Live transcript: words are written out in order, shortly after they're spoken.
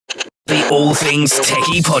The All Things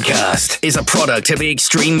Techie podcast is a product of the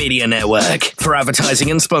Extreme Media Network. For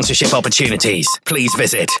advertising and sponsorship opportunities, please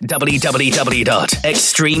visit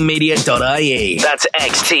www.extrememedia.ie. That's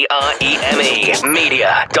XTREME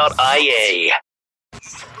media.ie.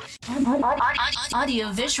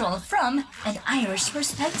 Audio-visual from an Irish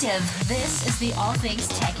perspective. This is the All Things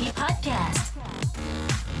Techie podcast.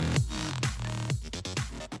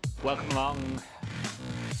 Welcome along.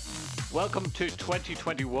 Welcome to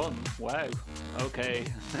 2021. Wow. Okay.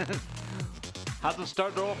 Hasn't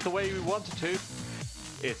started off the way we wanted to.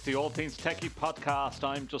 It's the All Things Techie podcast.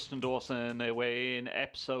 I'm Justin Dawson, away in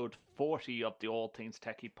episode 40 of the All Things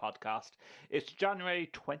Techie podcast. It's January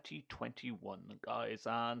 2021, guys,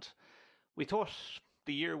 and we thought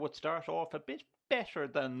the year would start off a bit better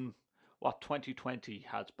than what 2020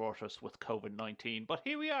 has brought us with COVID-19. But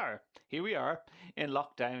here we are in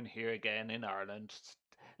lockdown here again in Ireland.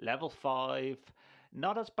 Level 5,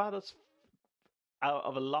 not as bad as out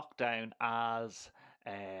of a lockdown as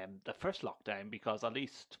the first lockdown, because at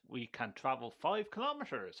least we can travel 5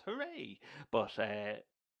 kilometers. Hooray! But the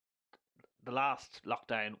last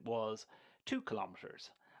lockdown was 2 kilometers,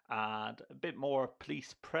 and a bit more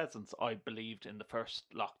police presence, I believed, in the first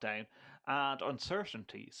lockdown, and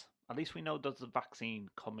uncertainties. At least we know there's a vaccine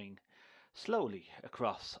coming slowly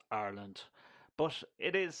across Ireland. But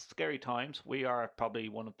it is scary times. We are probably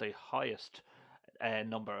one of the highest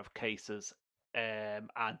number of cases and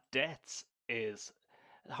deaths is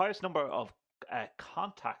the highest number of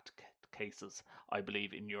contact cases, I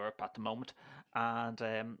believe, in Europe at the moment. And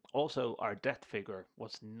also our death figure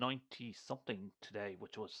was 90-something today,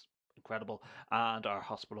 which was incredible. And our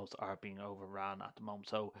hospitals are being overrun at the moment.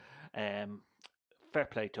 So fair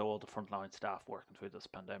play to all the frontline staff working through this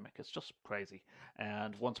pandemic. It's just crazy.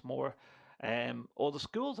 And once more, all the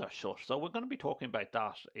schools are shut, so we're going to be talking about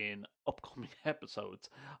that in upcoming episodes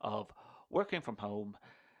of working from home,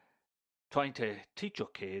 trying to teach your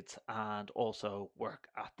kids and also work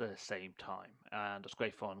at the same time. And it's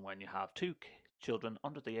great fun when you have 2 children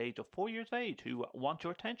under the age of 4 years of age who want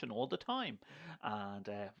your attention all the time, and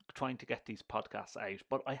trying to get these podcasts out.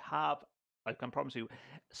 But I can promise you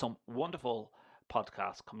some wonderful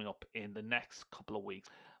podcasts coming up in the next couple of weeks,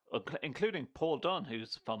 including Paul Dunn,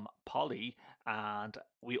 who's from Poly, and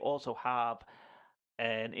we also have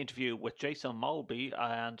an interview with Jason Mulby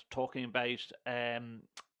and talking about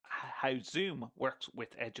how Zoom works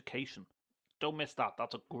with education. Don't miss that.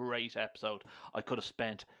 That's a great episode. I could have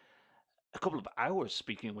spent a couple of hours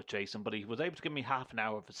speaking with Jason, but he was able to give me half an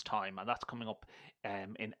hour of his time, and that's coming up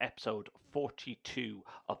in episode 42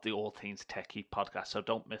 of the All Things Techie podcast, so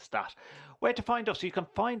don't miss that. Where to find us? You can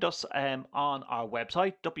find us on our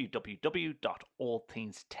website,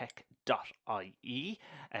 www.allthingstech.ie,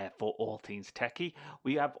 for All Things Techie.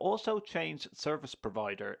 We have also changed service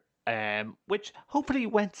provider, which hopefully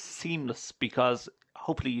went seamless, because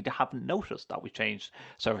hopefully you haven't noticed that we changed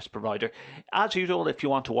service provider. As usual, if you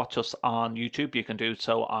want to watch us on YouTube, you can do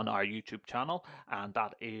so on our YouTube channel, and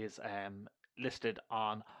that is listed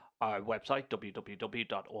on our website,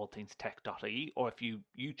 www.allthingstech.ie, or if you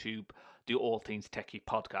YouTube the All Things Techie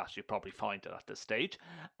podcast, you'll probably find it at this stage.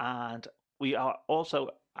 And we are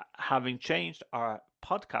also having changed our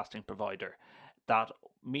podcasting provider. That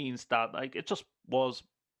means that it just was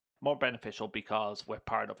more beneficial because we're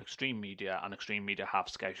part of Extreme Media, and Extreme Media have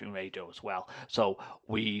Scouting Radio as well. So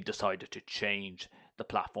we decided to change the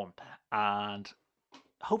platform, and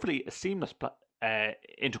hopefully a seamless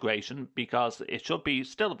integration, because it should be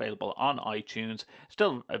still available on iTunes,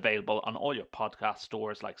 still available on all your podcast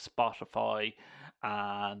stores like Spotify,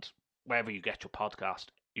 and wherever you get your podcast,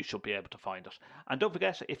 you should be able to find it. And don't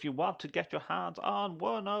forget, if you want to get your hands on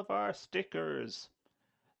one of our stickers,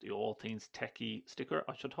 the All Things Techie sticker,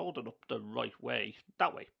 I should hold it up the right way,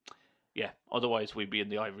 that way. Yeah, otherwise we'd be in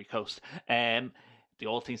the Ivory Coast. The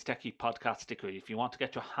All Things Techie podcast sticker, if you want to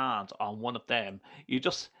get your hands on one of them, you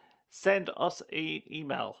just send us an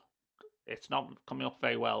email. It's not coming up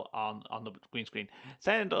very well on the green screen.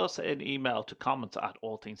 Send us an email to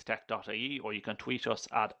comments@allthingstech.ie, or you can tweet us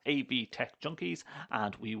at abtechjunkies,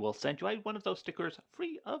 and we will send you out one of those stickers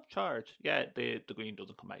free of charge. Yeah, the green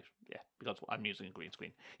doesn't come out. Yeah, because I'm using a green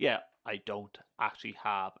screen. Yeah, I don't actually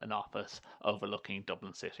have an office overlooking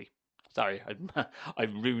Dublin City. Sorry, I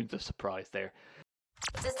ruined the surprise there.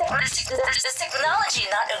 Does technology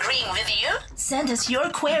not agreeing with you? Send us your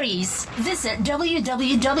queries. Visit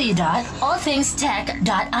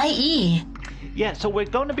www.allthingstech.ie. Yeah, so we're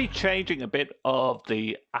going to be changing a bit of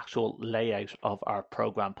the actual layout of our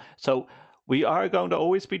program. So We are going to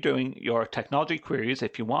always be doing your technology queries.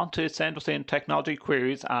 If you want to send us in technology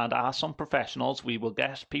queries and ask some professionals, we will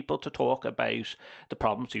get people to talk about the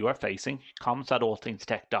problems you are facing. Comments at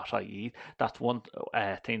allthingstech.ie. That's one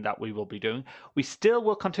thing that we will be doing. We still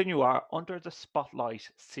will continue our Under the Spotlight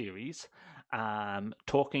series,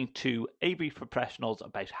 talking to AV professionals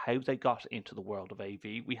about how they got into the world of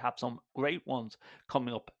AV. We have some great ones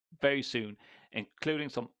coming up very soon, including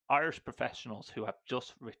some Irish professionals who have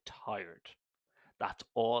just retired. That's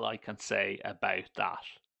all I can say about that.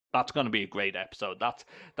 That's going to be a great episode.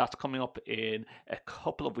 That's coming up in a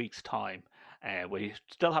couple of weeks' time. We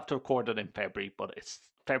still have to record it in February, but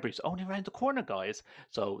February's only around the corner, guys.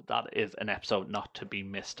 So that is an episode not to be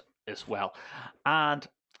missed as well. And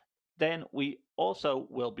then we also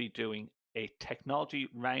will be doing a technology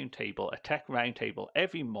roundtable, a tech roundtable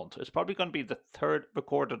every month. It's probably going to be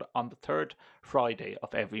recorded on the third Friday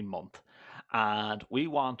of every month. And we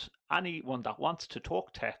want anyone that wants to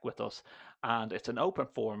talk tech with us, and it's an open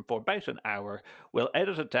forum for about an hour. We'll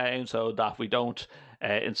edit it down so that we don't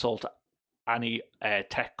insult any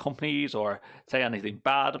tech companies or say anything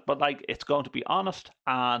bad, but it's going to be honest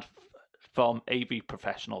and from AV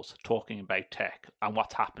professionals talking about tech and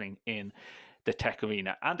what's happening in the tech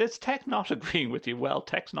arena. And is tech not agreeing with you? Well,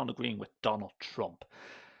 tech's not agreeing with Donald Trump.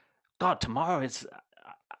 God, tomorrow is...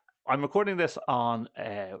 I'm recording this on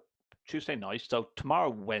Tuesday night, so tomorrow,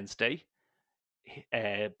 Wednesday,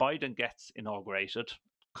 Biden gets inaugurated.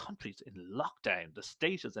 Country's in lockdown. The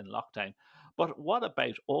state is in lockdown. But what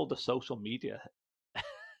about all the social media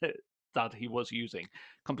that he was using?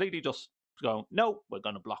 Completely just going, no, we're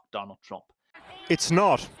going to block Donald Trump. It's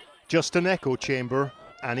not just an echo chamber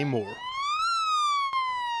anymore.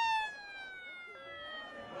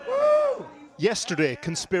 Yesterday,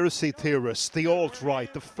 conspiracy theorists, the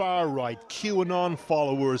alt-right, the far-right, QAnon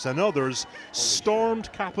followers and others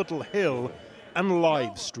stormed Capitol Hill and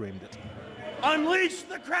live-streamed it. Unleash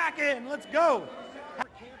the Kraken! Let's go!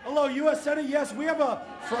 Hello, U.S. Senate. Yes, we have a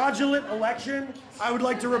fraudulent election I would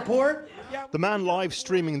like to report. The man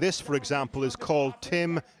live-streaming this, for example, is called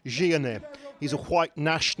Tim Giannet. He's a white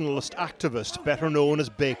nationalist activist, better known as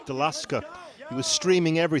Baked Alaska. He was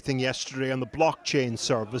streaming everything yesterday on the blockchain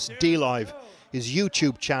service DLive. His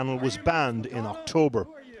YouTube channel was banned in October.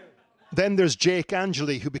 Then there's Jake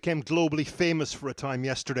Angeli, who became globally famous for a time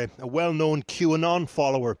yesterday, a well-known QAnon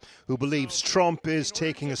follower who believes Trump is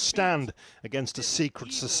taking a stand against a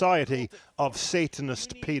secret society of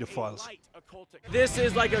Satanist pedophiles. This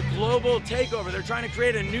is like a global takeover. They're trying to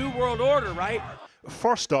create a new world order, right?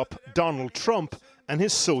 First up, Donald Trump and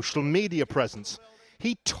his social media presence.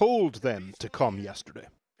 He told them to come yesterday.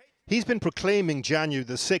 He's been proclaiming January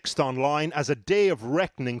the 6th online as a day of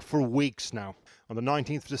reckoning for weeks now. On the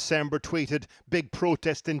 19th of December, tweeted, "Big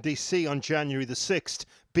protest in DC on January the 6th.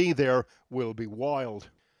 Be there, will be wild."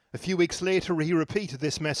 A few weeks later, he repeated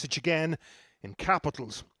this message again in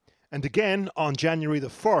capitals. And again on January the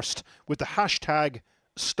 1st with the hashtag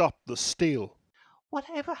 #StopTheSteal.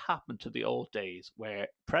 Whatever happened to the old days where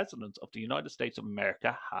presidents of the United States of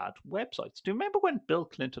America had websites? Do you remember when Bill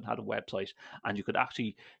Clinton had a website and you could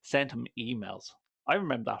actually send him emails? I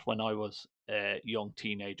remember that when I was a young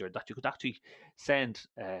teenager, that you could actually send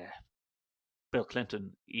Bill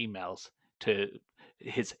Clinton emails to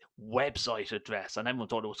his website address, and everyone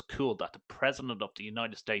thought it was cool that the president of the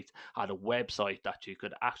United States had a website that you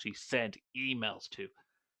could actually send emails to.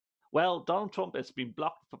 Well, Donald Trump has been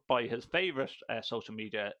blocked by his favorite social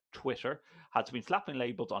media, Twitter, has been slapping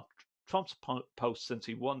labels on Trump's posts since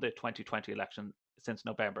he won the 2020 election since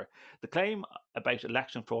November. The claim about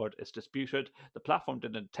election fraud is disputed. The platform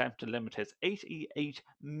did an attempt to limit his 88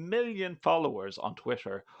 million followers on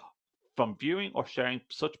Twitter from viewing or sharing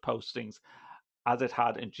such postings as it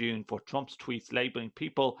had in June for Trump's tweets labeling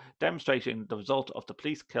people demonstrating the result of the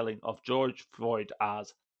police killing of George Floyd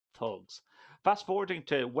as thugs. Fast forwarding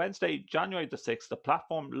to Wednesday, January the 6th, the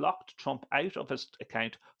platform locked Trump out of his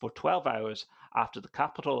account for 12 hours after the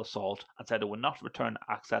Capitol assault and said it would not return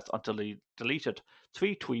access until he deleted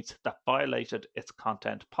 3 tweets that violated its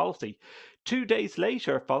content policy. 2 days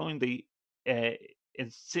later, following the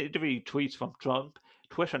incendiary tweets from Trump,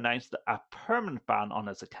 Twitter announced a permanent ban on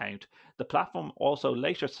his account. The platform also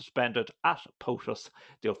later suspended @POTUS,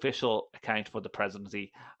 the official account for the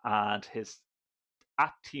presidency, and his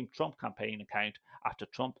 @Team Trump campaign account after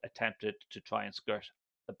Trump attempted to try and skirt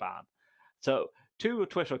the ban. So 2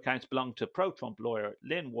 Twitter accounts belonging to pro-Trump lawyer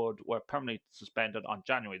Lynn Wood were permanently suspended on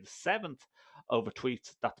January the 7th over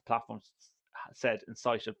tweets that the platform said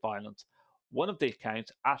incited violence. One of the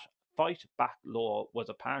accounts @FightBackLaw was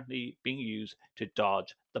apparently being used to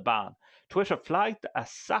dodge the ban. Twitter flagged a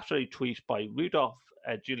Saturday tweet by Rudolph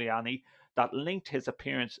Giuliani that linked his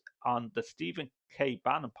appearance on the Stephen K.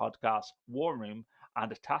 Bannon podcast War Room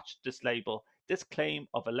and attached this label. This claim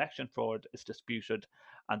of election fraud is disputed,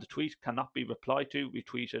 and the tweet cannot be replied to,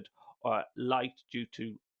 retweeted, or liked due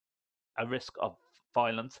to a risk of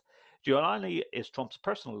violence. Giuliani is Trump's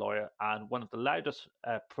personal lawyer and one of the loudest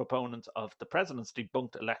proponents of the president's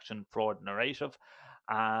debunked election fraud narrative,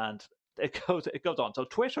 and it goes on. So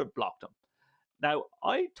Twitter blocked him. Now,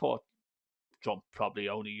 I thought Trump probably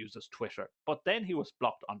only uses Twitter, but then he was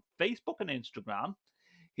blocked on Facebook and Instagram.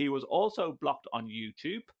 He was also blocked on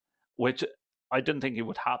YouTube, which I didn't think he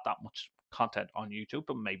would have that much content on YouTube,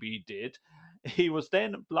 but maybe he did. He was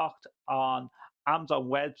then blocked on Amazon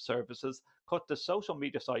Web Services, cut the social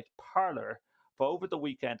media site Parler for over the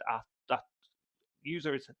weekend after that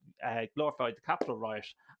users glorified the Capitol riot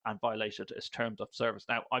and violated its terms of service.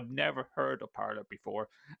 Now, I've never heard of Parler before,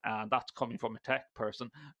 and that's coming from a tech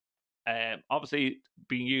person. Obviously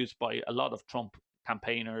being used by a lot of Trump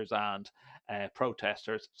campaigners and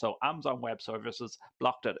protesters. So Amazon Web Services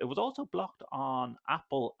blocked it. It was also blocked on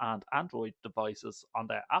Apple and Android devices on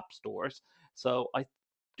their app stores. So I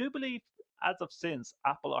do believe as of since,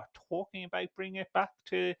 Apple are talking about bringing it back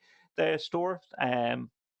to their store.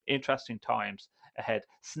 Interesting times ahead.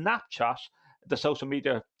 Snapchat, the social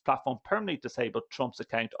media platform, permanently disabled Trump's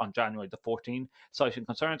account on January the 14th, citing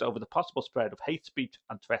concerns over the possible spread of hate speech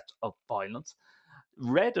and threats of violence.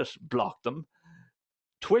 Reddit blocked them.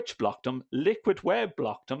 Twitch blocked them. Liquid Web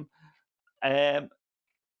blocked them. And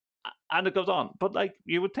it goes on. But like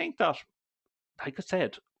you would think that, like I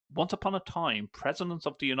said, once upon a time, presidents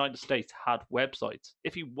of the United States had websites.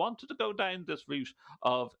 If he wanted to go down this route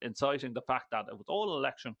of inciting the fact that it was all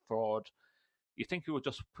election fraud, you think he would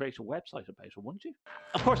just create a website about it, wouldn't you?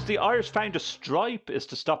 Of course, the Irish founder Stripe is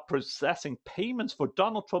to stop processing payments for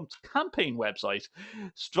Donald Trump's campaign website.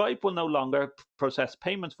 Stripe will no longer process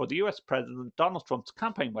payments for the US President Donald Trump's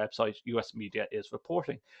campaign website, US media is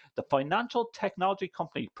reporting. The financial technology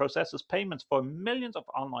company processes payments for millions of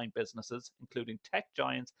online businesses, including tech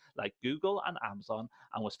giants like Google and Amazon,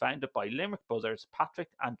 and was founded by Limerick buzzers Patrick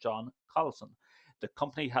and John Collison. The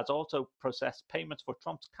company has also processed payments for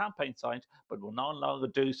Trump's campaign site, but will no longer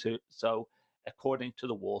do so, according to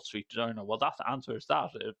the Wall Street Journal. Well, that answers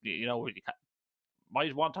that. You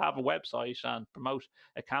might want to have a website and promote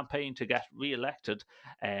a campaign to get re-elected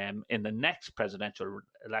in the next presidential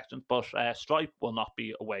election, but Stripe will not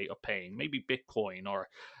be a way of paying. Maybe Bitcoin or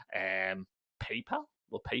PayPal.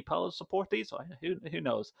 Will PayPal support these? Who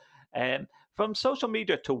knows? From social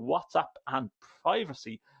media to WhatsApp and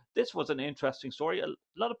privacy, this was an interesting story. A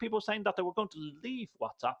lot of people saying that they were going to leave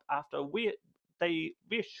WhatsApp after they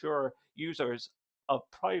reassure users of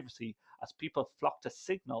privacy as people flock to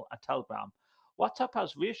Signal and Telegram. WhatsApp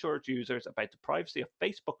has reassured users about the privacy of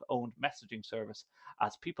Facebook-owned messaging service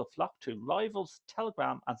as people flock to rivals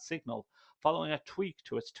Telegram and Signal following a tweak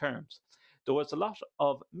to its terms. There was a lot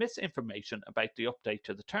of misinformation about the update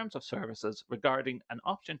to the terms of services regarding an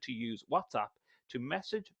option to use WhatsApp to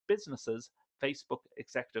message businesses. Facebook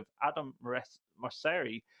executive Adam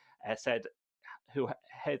Mosseri who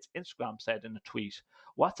heads Instagram, said in a tweet,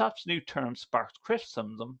 WhatsApp's new term sparked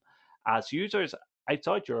criticism as users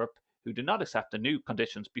outside Europe who do not accept the new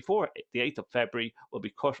conditions before the 8th of February will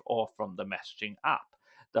be cut off from the messaging app.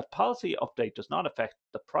 The policy update does not affect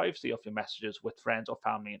the privacy of your messages with friends or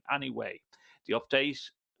family in any way. The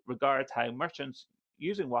update regards how merchants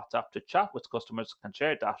using WhatsApp to chat with customers can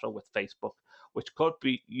share data with Facebook, which could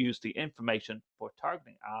be used the information for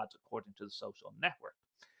targeting ads according to the social network.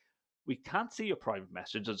 We can't see your private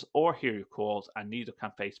messages or hear your calls, and neither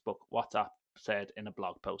can Facebook, WhatsApp said in a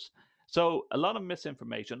blog post. So a lot of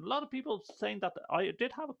misinformation. A lot of people saying that. I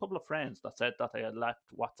did have a couple of friends that said that they had left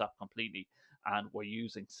WhatsApp completely and were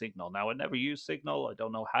using Signal. Now, I never used Signal. I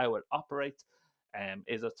don't know how it operates.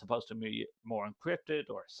 Is it supposed to be more encrypted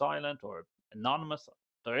or silent or anonymous?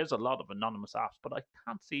 There is a lot of anonymous apps, but I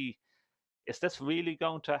can't see, is this really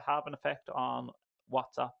going to have an effect on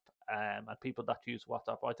WhatsApp and people that use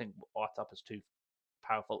WhatsApp? I think WhatsApp is too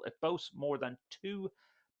powerful. It boasts more than 2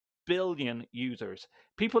 billion users.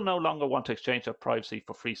 People no longer want to exchange their privacy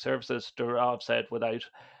for free services, Durov said, without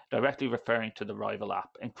directly referring to the rival app.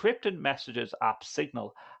 Encrypted messages app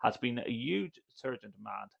Signal has been a huge surge in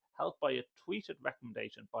demand, helped by a tweeted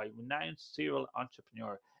recommendation by renowned serial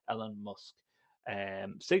entrepreneur Elon Musk.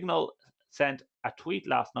 Signal sent a tweet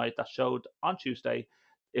last night that showed on Tuesday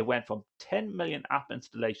it went from 10 million app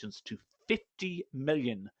installations to 50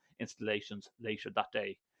 million installations later that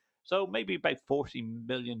day. So maybe about 40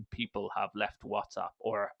 million people have left WhatsApp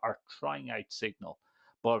or are trying out Signal.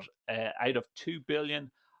 But out of 2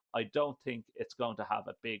 billion, I don't think it's going to have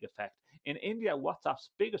a big effect. In India,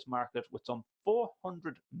 WhatsApp's biggest market with some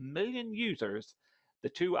 400 million users, the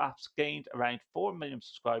two apps gained around 4 million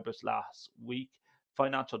subscribers last week,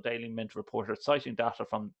 Financial Daily Mint reported, citing data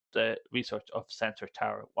from the research of Sensor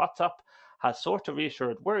Tower. WhatsApp has sought to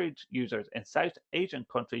reassure worried users in South Asian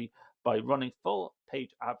country by running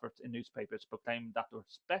full-page adverts in newspapers, proclaiming that the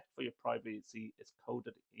respect for your privacy is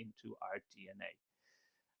coded into our DNA.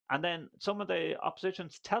 And then some of the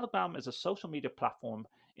oppositions. Telegram is a social media platform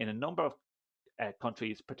in a number of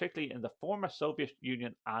countries, particularly in the former Soviet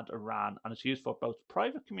Union and Iran, and it's used for both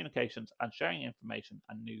private communications and sharing information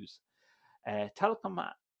and news.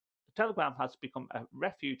 Telegram has become a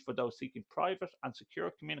refuge for those seeking private and secure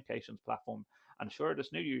communications platform, and assured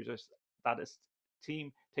its new users that its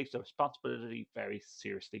team takes the responsibility very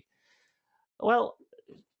seriously. Well,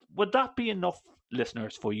 would that be enough,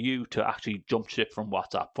 listeners, for you to actually jump ship from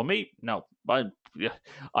WhatsApp? For me, no. I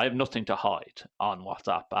have nothing to hide on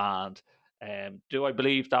WhatsApp, and do I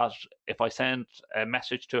believe that if I send a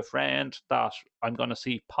message to a friend that I'm going to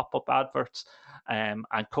see pop-up adverts and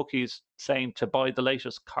cookies saying to buy the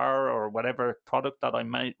latest car or whatever product that I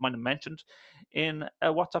might have mentioned in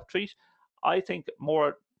a WhatsApp tweet? I think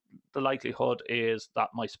more the likelihood is that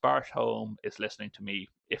my smart home is listening to me,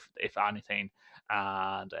 if anything,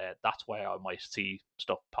 and that's where I might see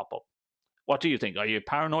stuff pop up. What do you think? Are you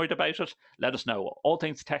paranoid about it? Let us know.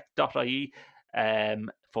 allthingstech.ie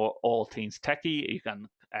for all things techie. You can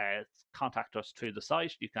contact us through the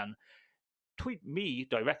site. You can tweet me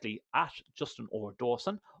directly at Justin or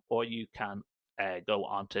Dawson, or you can go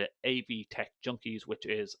on to AV Tech Junkies, which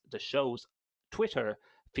is the show's Twitter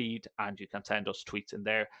feed, and you can send us tweets in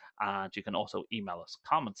there, and you can also email us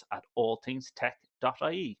comments at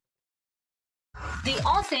allthingstech.ie. The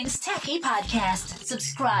All Things Techie Podcast.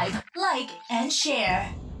 Subscribe, like, and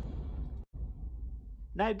share.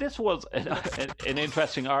 Now, this was an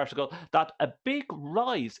interesting article that a big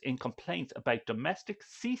rise in complaints about domestic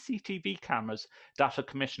CCTV cameras, Data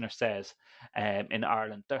Commissioner says in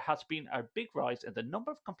Ireland. There has been a big rise in the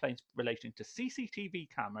number of complaints relating to CCTV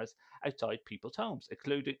cameras outside people's homes,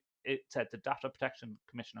 including, it said, the Data Protection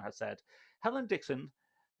Commissioner has said. Helen Dixon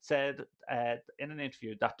said in an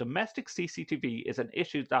interview that domestic CCTV is an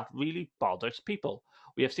issue that really bothers people.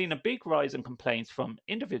 We have seen a big rise in complaints from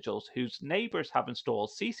individuals whose neighbours have installed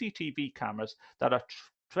CCTV cameras that are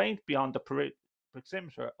trained beyond the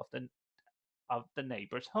perimeter of the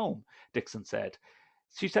neighbour's home, Dixon said.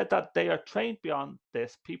 She said that they are trained beyond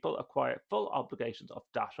this. People acquire full obligations of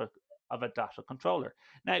a data controller.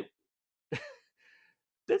 Now,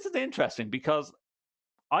 this is interesting because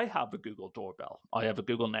I have a Google doorbell. I have a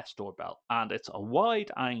Google Nest doorbell, and it's a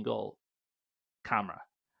wide-angle camera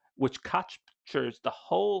which captures the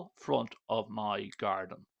whole front of my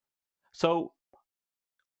garden. So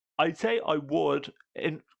I'd say I would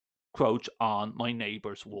encroach on my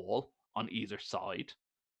neighbour's wall on either side,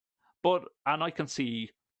 and I can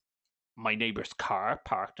see my neighbour's car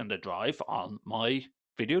parked in the drive on my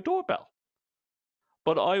video doorbell.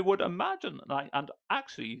 But I would imagine, and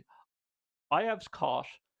actually, I have caught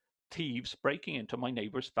thieves breaking into my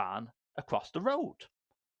neighbour's van across the road,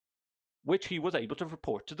 which he was able to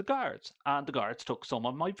report to the guards, and the guards took some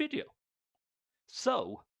of my video.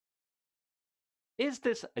 So, is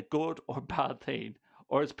this a good or bad thing,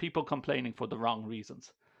 or is people complaining for the wrong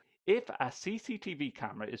reasons? If a CCTV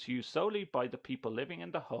camera is used solely by the people living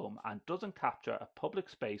in the home and doesn't capture a public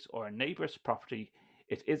space or a neighbour's property,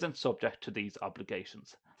 it isn't subject to these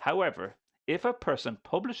obligations. However, if a person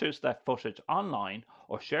publishes their footage online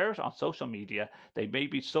or shares it on social media, they may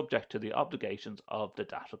be subject to the obligations of the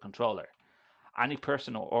data controller. Any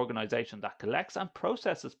person or organisation that collects and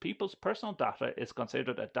processes people's personal data is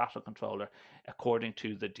considered a data controller according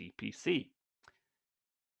to the DPC.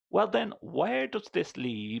 Well then, where does this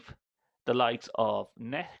leave the likes of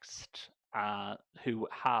Nest, who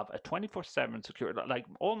have a 24/7 security, like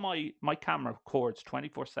all my camera records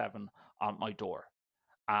 24/7 on my door,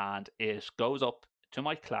 and it goes up to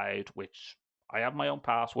my cloud, which I have my own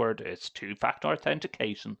password. It's two-factor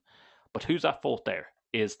authentication. But who's at fault there?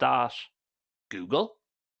 Is that Google,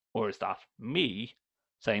 or is that me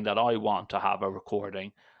saying that I want to have a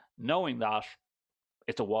recording, knowing that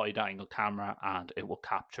it's a wide-angle camera and it will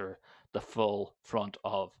capture the full front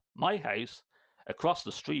of my house, across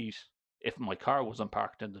the street if my car wasn't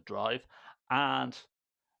parked in the drive, and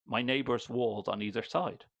my neighbour's walls on either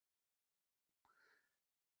side?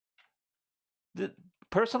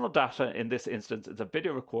 Personal data in this instance is a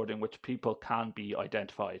video recording which people can be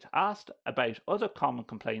identified. Asked about other common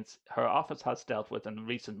complaints her office has dealt with in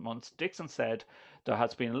recent months, Dixon said there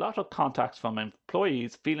has been a lot of contacts from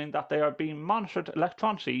employees feeling that they are being monitored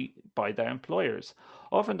electronically by their employers.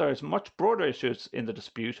 Often there is much broader issues in the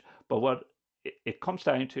dispute, but what it comes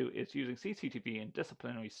down to is using CCTV in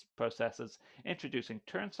disciplinary processes, introducing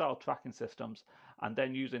turnstile tracking systems, and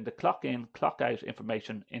then using the clock in, clock out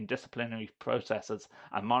information in disciplinary processes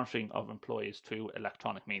and monitoring of employees through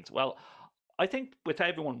electronic means. Well, I think with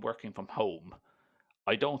everyone working from home,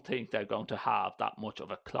 I don't think they're going to have that much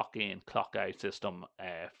of a clock in, clock out system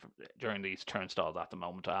during these turnstiles at the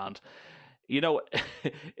moment. And,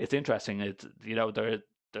 it's interesting.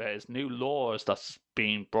 There's new laws that's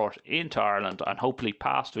being brought into Ireland and hopefully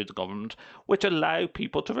passed through the government, which allow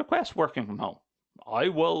people to request working from home. I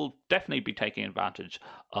will definitely be taking advantage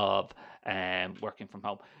of working from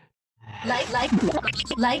home.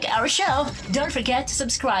 Like our show, don't forget to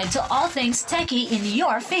subscribe to All Things Techie in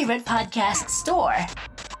your favorite podcast store.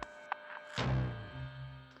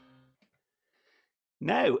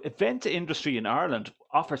 Now, event industry in Ireland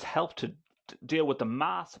offers help to deal with the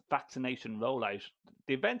mass vaccination rollout.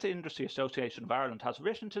 The Event Industry Association of Ireland has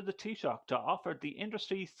written to the Taoiseach to offer the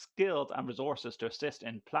industry skills and resources to assist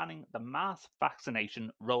in planning the mass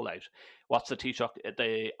vaccination rollout. What's the Taoiseach?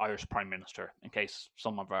 The Irish Prime Minister, in case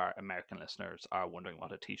some of our American listeners are wondering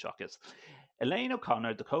what a Taoiseach is. Elaine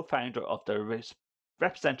O'Connor, the co-founder of the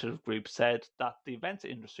representative group, said that the events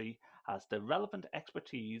industry has the relevant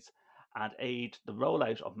expertise and aid the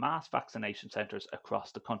rollout of mass vaccination centres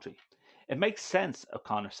across the country. It makes sense,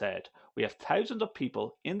 O'Connor said. We have thousands of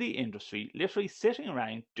people in the industry literally sitting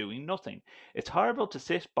around doing nothing. It's horrible to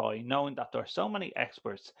sit by knowing that there are so many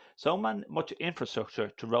experts, so much infrastructure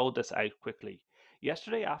to roll this out quickly.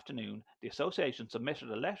 Yesterday afternoon, the association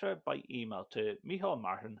submitted a letter by email to Micheál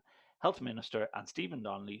Martin, Health Minister, and Stephen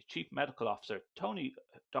Donnelly, Chief Medical Officer,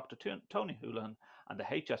 Dr. Tony Holohan, and the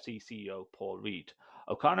HSE CEO, Paul Reid.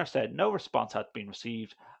 O'Connor said no response had been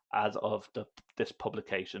received as of this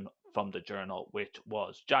publication from the journal, which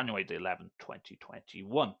was January the 11th,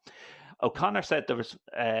 2021. O'Connor said the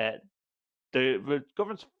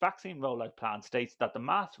government's vaccine rollout plan states that the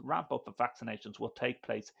mass ramp-up of vaccinations will take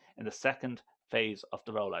place in the second phase of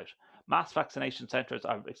the rollout. Mass vaccination centres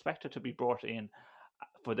are expected to be brought in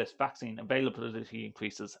for this vaccine availability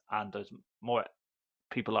increases and there's more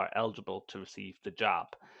people are eligible to receive the jab.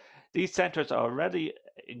 These centres are already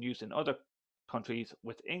in use in other countries,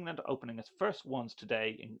 with England opening its first ones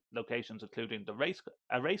today in locations including a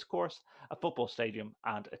race course, a football stadium,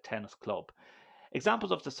 and a tennis club.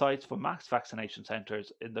 Examples of the sites for mass vaccination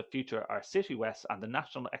centres in the future are City West and the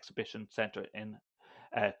National Exhibition Centre in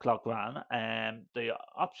Cloghran. The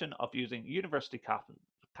option of using university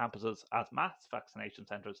campuses as mass vaccination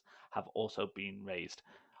centres have also been raised.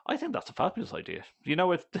 I think that's a fabulous idea.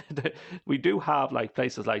 We do have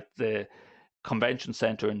places like the Convention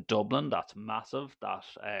Centre in Dublin, that's massive, that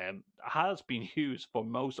has been used for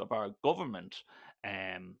most of our government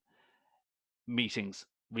meetings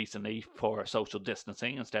recently for social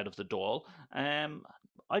distancing instead of the Dáil.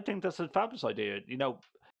 I think that's a fabulous idea.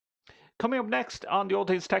 Coming up next on the All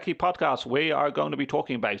Things Techie podcast, we are going to be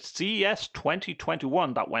talking about CES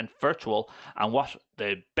 2021 that went virtual and what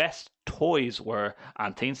the best toys were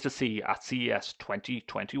and things to see at CES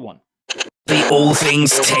 2021. The All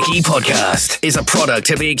Things Techie podcast is a product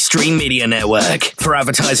of the Extreme Media Network. For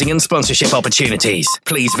advertising and sponsorship opportunities,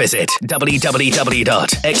 please visit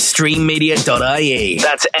www.extrememedia.ie.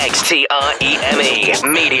 That's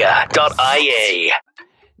XTREME media.ie.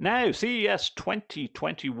 Now, CES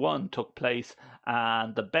 2021 took place,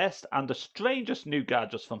 and the best and the strangest new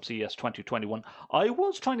gadgets from CES 2021. I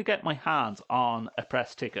was trying to get my hands on a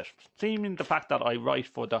press ticket, seeming the fact that I write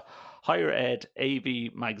for the Higher Ed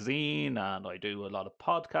AV magazine, and I do a lot of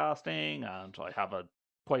podcasting, and I have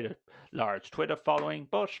quite a large Twitter following.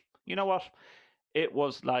 But you know what? It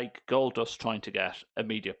was like gold dust trying to get a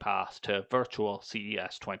media pass to virtual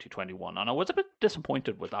CES 2021. And I was a bit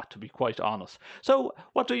disappointed with that, to be quite honest. So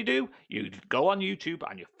what do? You go on YouTube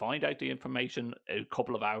and you find out the information a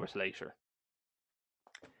couple of hours later.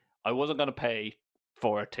 I wasn't going to pay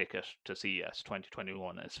for a ticket to CES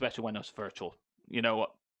 2021, especially when it's virtual. You know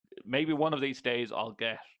what? Maybe one of these days I'll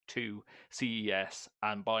get to CES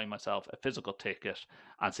and buy myself a physical ticket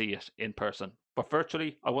and see it in person. But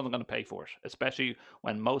virtually, I wasn't going to pay for it, especially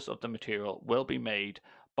when most of the material will be made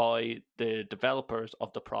by the developers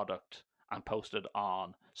of the product and posted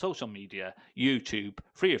on social media, YouTube,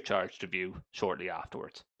 free of charge to view shortly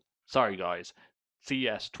afterwards. Sorry guys,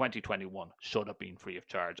 CES 2021 should have been free of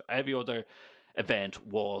charge. Every other event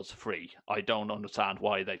was free. I don't understand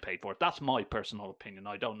why they paid for it. That's my personal opinion.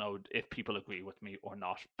 I don't know if people agree with me or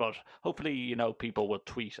not, but hopefully, you know, people will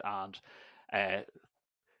tweet and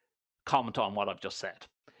comment on what I've just said.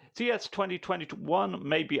 CES 2021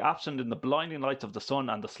 may be absent in the blinding lights of the sun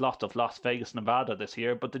and the slots of Las Vegas, Nevada this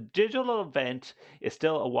year, but the digital event is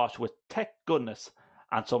still awash with tech goodness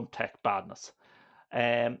and some tech badness.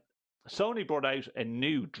 Sony brought out a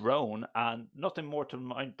new drone, and nothing more to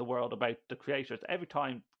remind the world about the creators every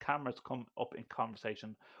time cameras come up in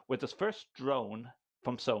conversation with its first drone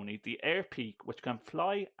from Sony, the AirPeak, which can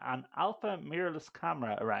fly an alpha mirrorless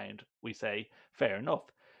camera around. We say, fair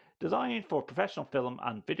enough. Designed for professional film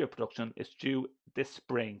and video production, is due this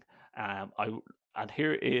spring. And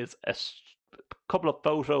here is a couple of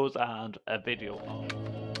photos and a video.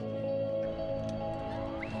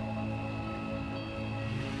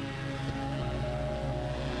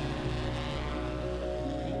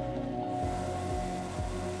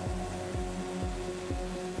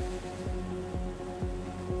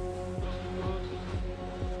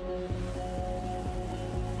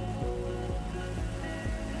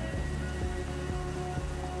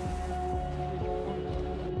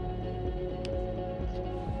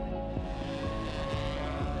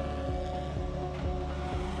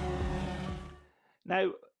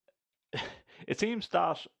 Now, it seems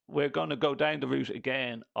that we're going to go down the route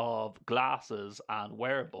again of glasses and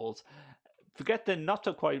wearables. Forget the not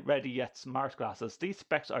so quite ready yet smart glasses. These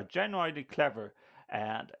specs are genuinely clever,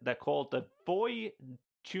 and they're called the Voy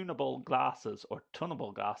tunable glasses or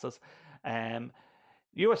tunnable glasses.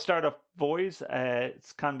 US startup Voys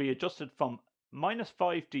can be adjusted from minus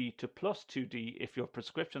 5D to plus 2D if your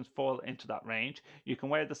prescriptions fall into that range. You can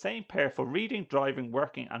wear the same pair for reading, driving,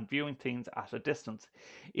 working and viewing things at a distance.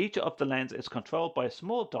 Each of the lens is controlled by a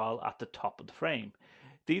small dial at the top of the frame.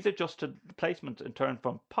 These adjusted placement in turn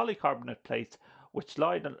from polycarbonate plates which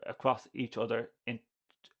slide across each other in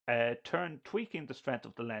turn tweaking the strength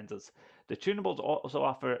of the lenses. The tunables also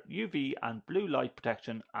offer UV and blue light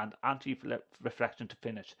protection and anti-reflection to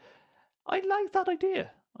finish. I like that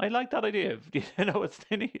idea. You know, it's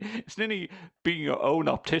nearly being your own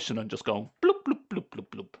optician and just going bloop, bloop, bloop, bloop,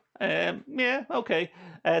 bloop. Yeah, okay.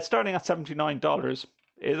 Starting at $79.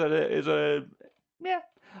 Yeah,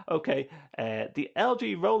 okay. The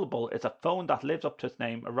LG Rollable is a phone that lives up to its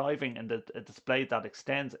name, arriving in a display that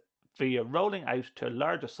extends via rolling out to a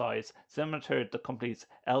larger size, similar to the company's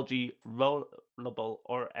LG Rollable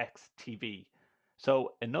or XTV.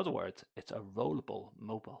 So, in other words, it's a rollable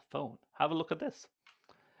mobile phone. Have a look at this.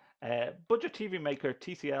 Budget TV maker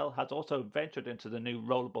TCL has also ventured into the new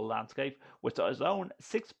rollable landscape with its own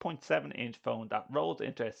 6.7-inch phone that rolls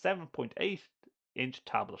into a 7.8-inch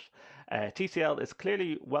tablet. TCL is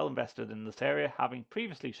clearly well invested in this area, having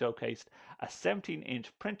previously showcased a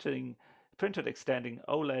 17-inch printed extending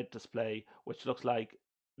OLED display, which looks like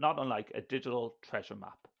not unlike a digital treasure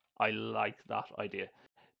map. I like that idea.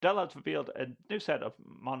 Dell has revealed a new set of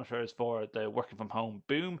monitors for the working from home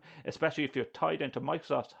boom, especially if you're tied into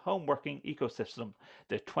Microsoft's home working ecosystem.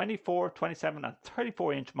 The 24, 27 and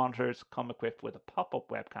 34-inch monitors come equipped with a pop-up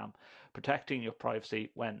webcam, protecting your privacy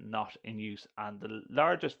when not in use, and the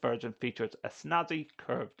largest version features a snazzy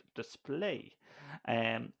curved display.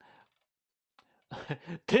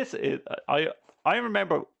 This is I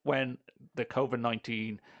remember when the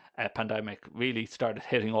COVID-19 pandemic really started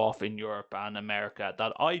hitting off in Europe and America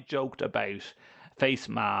that I joked about face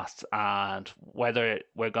masks and whether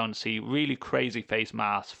we're going to see really crazy face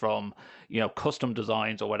masks from, you know, custom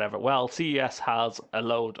designs or whatever. Well, CES has a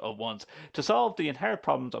load of ones. To solve the inherent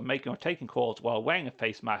problems of making or taking calls while wearing a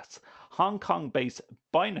face mask, Hong Kong-based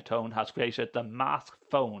Binatone has created the Mask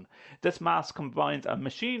Phone. This mask combines a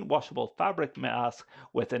machine-washable fabric mask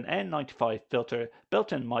with an N95 filter,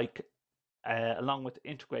 built-in mic, along with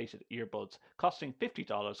integrated earbuds, costing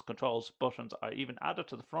 $50. Controls buttons are even added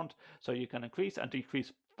to the front, so you can increase and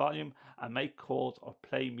decrease volume and make calls or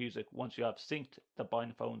play music once you have synced the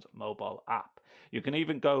Binaphone's mobile app. You can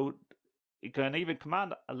even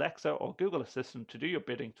command Alexa or Google Assistant to do your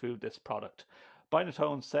bidding through this product.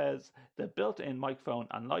 Binatone says the built-in microphone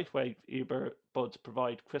and lightweight earbuds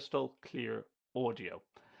provide crystal clear audio.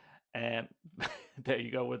 There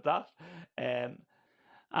you go with that.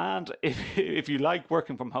 And if you like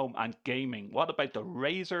working from home and gaming, what about the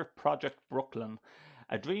Razer Project Brooklyn?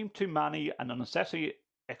 A dream to many and a necessity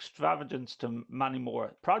extravagance to many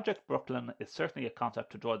more. Project Brooklyn is certainly a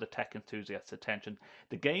concept to draw the tech enthusiast's attention.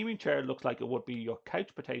 The gaming chair looks like it would be your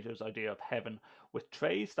couch potatoes idea of heaven, with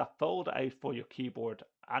trays that fold out for your keyboard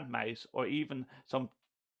and mouse, or even some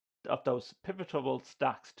of those pivotable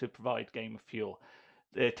stacks to provide gamer fuel.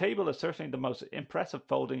 The table is certainly the most impressive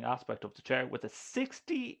folding aspect of the chair, with a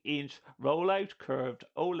 60-inch rollout curved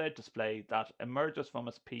OLED display that emerges from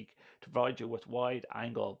its peak to provide you with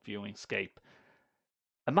wide-angle viewing scape.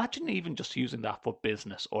 Imagine even just using that for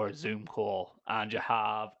business or a Zoom call, and you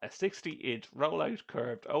have a 60-inch rollout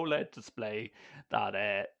curved OLED display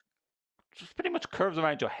that just pretty much curves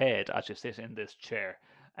around your head as you sit in this chair.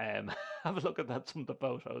 Have a look at that, some of the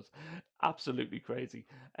photos. Absolutely crazy.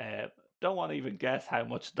 Don't want to even guess how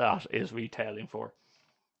much that is retailing for.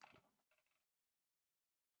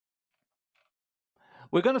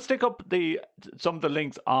 We're going to stick up some of the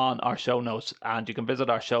links on our show notes, and you can visit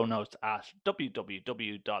our show notes at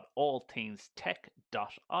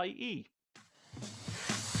www.allthingstech.ie.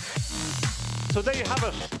 So there you have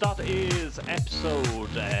it. That is episode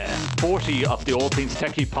 40 of the All Things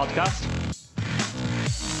Techie podcast.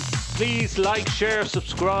 Please like, share,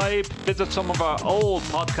 subscribe, visit some of our old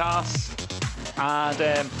podcasts,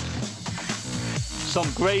 and some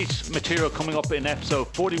great material coming up in episode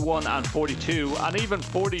 41 and 42 and even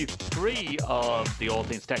 43 of the All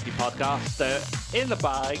Things Techie podcast. In the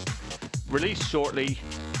bag, released shortly.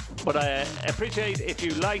 But I appreciate if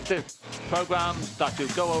you like the program that you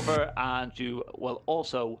go over and you will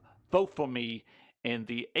also vote for me in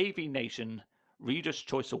the AV Nation Reader's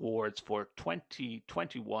Choice Awards for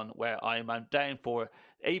 2021, where I am down for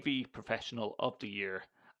AV Professional of the Year,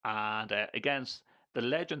 and against the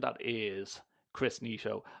legend that is Chris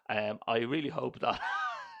Nito. I really hope that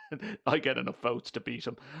I get enough votes to beat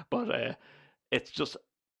him, but it's just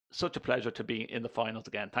such a pleasure to be in the finals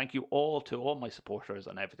again. Thank you all to all my supporters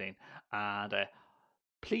and everything, and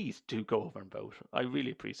please do go over and vote. I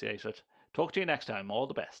really appreciate it. Talk to you next time. All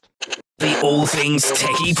the best. The All Things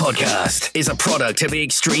Techie podcast is a product of the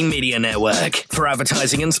Extreme Media Network. For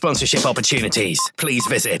advertising and sponsorship opportunities, please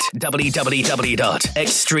visit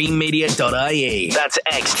www.extrememedia.ie. That's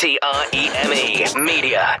XTREME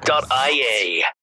media.ie.